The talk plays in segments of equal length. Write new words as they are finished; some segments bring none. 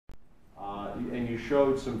you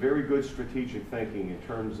showed some very good strategic thinking in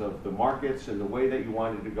terms of the markets and the way that you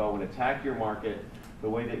wanted to go and attack your market, the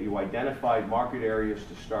way that you identified market areas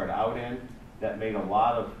to start out in. That made a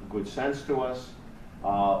lot of good sense to us.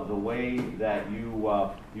 The way that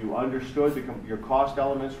you understood your cost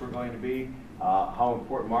elements were going to be, how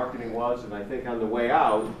important marketing was, and I think on the way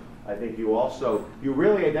out, I think you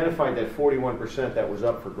really identified that 41% that was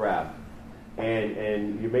up for grab.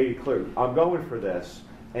 And you made it clear, I'm going for this,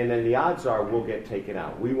 and then the odds are we'll get taken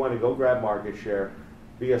out. We want to go grab market share,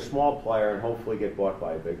 be a small player, and hopefully get bought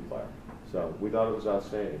by a big player. So we thought it was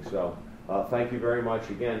outstanding. So thank you very much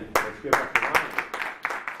again. Let's give up the line.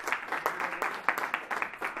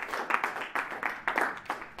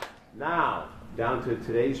 Now, down to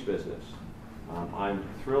today's business. I'm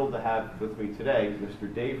thrilled to have with me today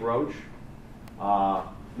Mr. Dave Roche,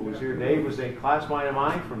 who was here. Dave was a classmate of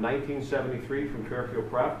mine from 1973 from Fairfield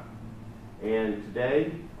Prep. And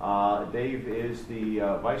today, Dave is the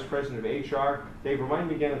Vice President of HR. Dave, remind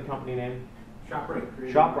me again of the company name?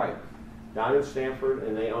 ShopRite. ShopRite, down in Stamford,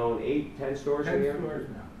 and they own 10 stores in the area? 10 stores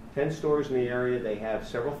now. 10 stores in the area. They have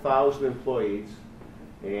several thousand employees,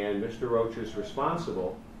 and Mr. Roche is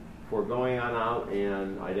responsible for going on out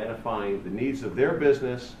and identifying the needs of their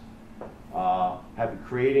business,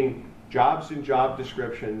 creating jobs and job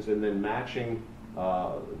descriptions, and then matching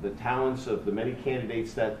the talents of the many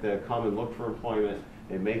candidates that come and look for employment,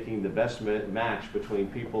 and making the best match between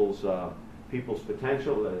people's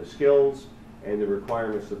potential, skills, and the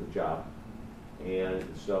requirements of the job. And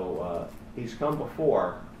so he's come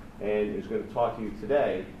before and is going to talk to you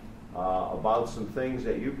today about some things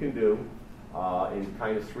that you can do in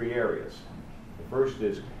kind of 3 areas. The first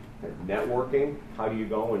is networking. How do you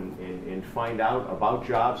go and find out about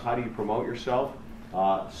jobs? How do you promote yourself?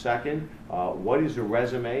 Second, what is a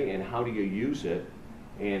resume and how do you use it?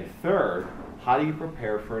 And third, how do you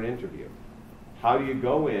prepare for an interview? How do you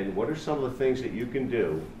go in? What are some of the things that you can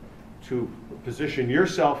do to position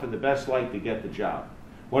yourself in the best light to get the job?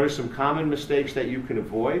 What are some common mistakes that you can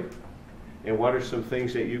avoid? And what are some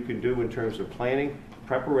things that you can do in terms of planning,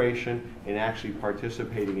 preparation, and actually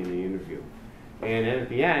participating in the interview? And then at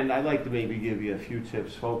the end, I'd like to maybe give you a few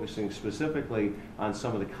tips focusing specifically on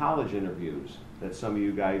some of the college interviews that some of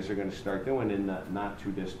you guys are going to start doing in the not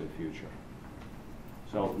too distant future.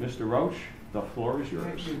 So, Mr. Roche, the floor is yours.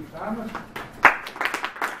 Thank you, Thomas.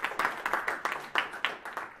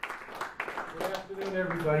 Good afternoon,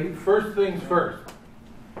 everybody. First things first.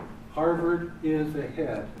 Harvard is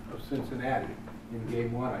ahead of Cincinnati in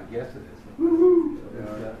game 1. I guess it is. Woohoo!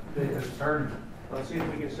 It's a tournament. Let's see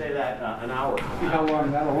if we can say that an hour. See how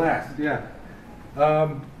long that'll last. Yeah.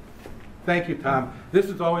 Thank you, Tom. This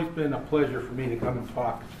has always been a pleasure for me to come and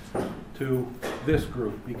talk to this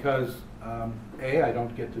group because A, I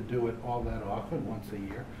don't get to do it all that often, once a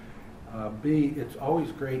year. B, it's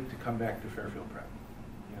always great to come back to Fairfield Prep.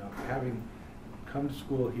 You know, having come to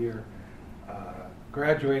school here,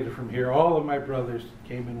 graduated from here, all of my brothers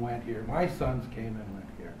came and went here. My sons came and went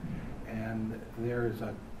here. And there is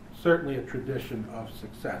certainly a tradition of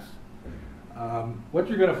success. What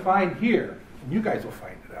you're going to find here, and you guys will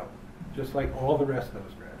find it out, just like all the rest of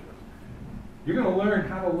those graduates, you're going to learn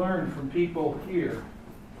how to learn from people here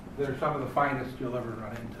that are some of the finest you'll ever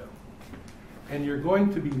run into. And you're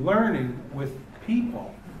going to be learning with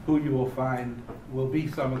people who you will find will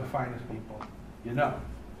be some of the finest people you know.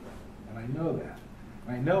 And I know that.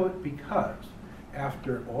 And I know it because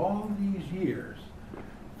after all these years,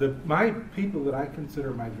 my people that I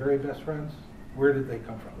consider my very best friends, where did they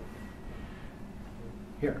come from?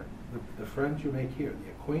 Here. The friends you make here,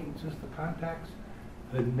 the acquaintances, the contacts,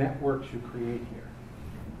 the networks you create here.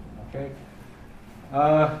 Okay?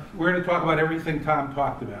 We're going to talk about everything Tom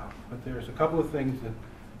talked about, but there's a couple of things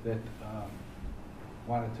that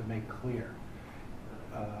wanted to make clear.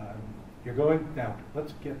 You're going, now,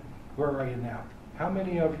 let's get, where are you now? How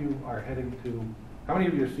many of you are heading to, how many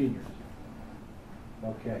of you are seniors?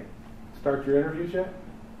 Okay. Start your interviews yet?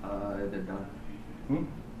 They're done.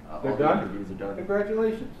 They're all done? The interviews are done.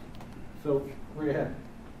 Congratulations. So, where are you heading?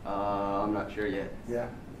 I'm not sure yet. Yeah.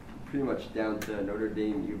 Pretty much down to Notre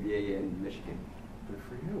Dame, UVA, and Michigan. Good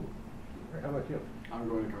for you. How about you? I'm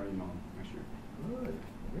going to Carnegie Mellon next year. Good.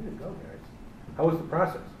 Way to go, guys. How was the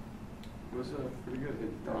process? It was pretty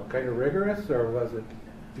good. Kind of rigorous, or was it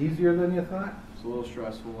easier than you thought? It's a little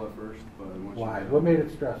stressful at first, but once Why? you What made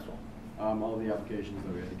it stressful? all the applications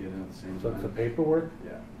that we had to get in at the same So time. it's the paperwork?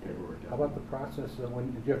 Yeah, paperwork. Yeah. How about the process? Did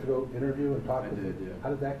you have to go interview and talk I with did, them? yeah. How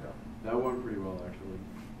did that go? That went pretty well, actually.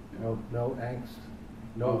 Yeah. No angst?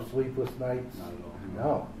 No sleepless nights? Not at all.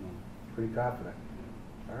 No. Pretty confident.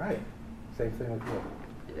 All right. Same thing with you.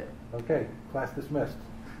 Yeah. Okay. Class dismissed.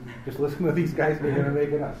 Just listen to these guys, they're gonna make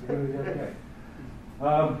it us, you're gonna be okay.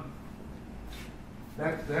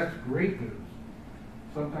 That's great news.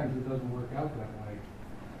 Sometimes it doesn't work out that way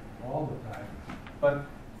all the time. But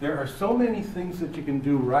there are so many things that you can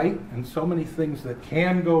do right and so many things that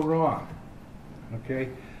can go wrong. Okay?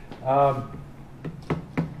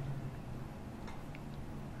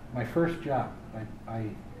 My first job, I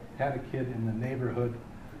had a kid in the neighborhood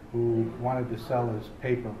who wanted to sell his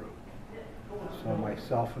paper route. So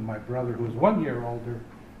myself and my brother, who was 1 year older,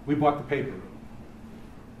 we bought the paper route.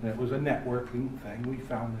 And it was a networking thing. We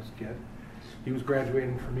found this kid. He was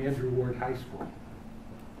graduating from Andrew Ward High School.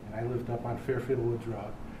 And I lived up on Fairfield Woods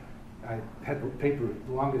Road. I had the paper route,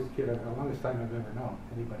 the longest time I've ever known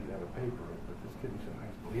anybody to have a paper route, but this kid was in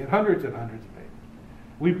high school. He had hundreds and hundreds of papers.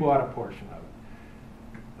 We bought a portion of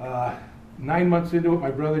it. 9 months into it, my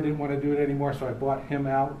brother didn't want to do it anymore, so I bought him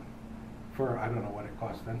out for, I don't know what it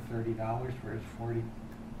cost then, $30 for his 40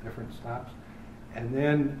 different stops. And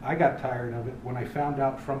then I got tired of it when I found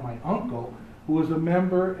out from my uncle, who was a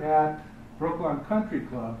member at Brooklawn Country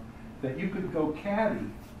Club, that you could go caddy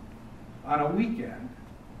on a weekend.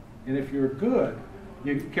 And if you're good,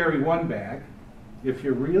 you can carry 1 bag. If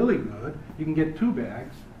you're really good, you can get 2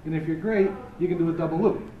 bags. And if you're great, you can do a double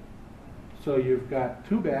loop. So you've got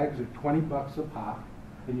 2 bags at $20 a pop,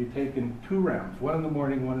 and you're taking 2 rounds, 1 in the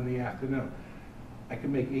morning, 1 in the afternoon. I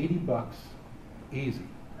can make $80 easy,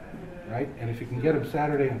 right? And if you can get them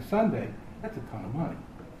Saturday and Sunday, that's a ton of money.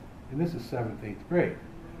 And this is 7th, 8th grade.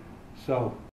 So